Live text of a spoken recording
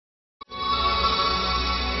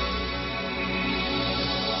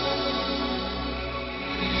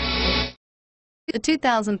The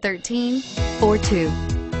 2013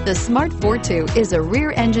 fortwo. The Smart fortwo is a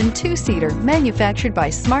rear-engine two-seater manufactured by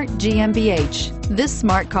Smart GmbH. This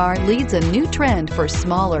smart car leads a new trend for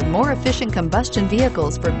smaller, more efficient combustion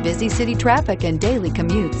vehicles for busy city traffic and daily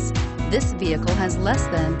commutes. This vehicle has less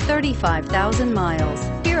than 35,000 miles.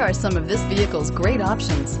 Here are some of this vehicle's great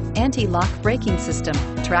options: anti-lock braking system,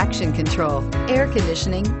 traction control, air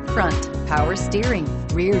conditioning, front, power steering,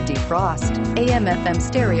 rear defrost, AM/FM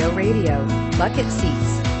stereo radio, bucket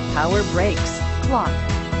seats, power brakes, clock,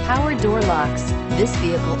 power door locks. This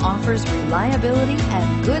vehicle offers reliability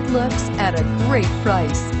and good looks at a great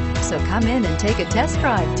price. So come in and take a test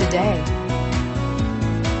drive today.